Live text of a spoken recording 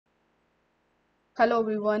Hello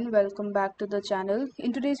everyone, welcome back to the channel.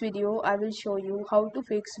 In today's video, I will show you how to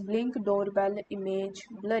fix Blink Doorbell Image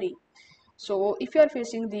Blurry. So if you are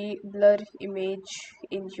facing the blur image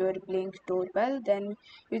in your Blink Doorbell, then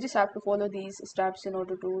you just have to follow these steps in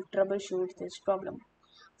order to troubleshoot this problem.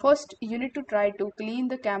 First, you need to try to clean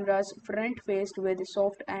the camera's front face with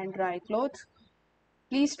soft and dry cloth.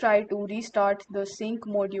 Please try to restart the sync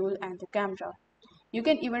module and the camera. You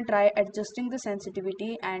can even try adjusting the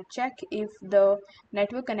sensitivity and check if the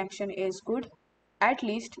network connection is good. At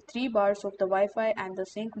least 3 bars of the Wi-Fi and the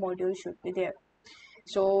sync module should be there.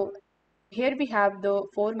 So here we have the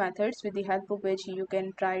 4 methods with the help of which you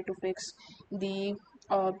can try to fix the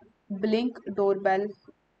Blink Doorbell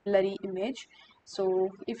blurry image. So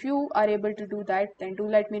if you are able to do that, then do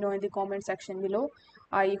let me know in the comment section below.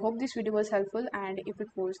 I hope this video was helpful, and if it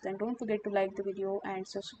was, then don't forget to like the video and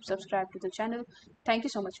subscribe to the channel. Thank you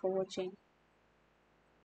so much for watching.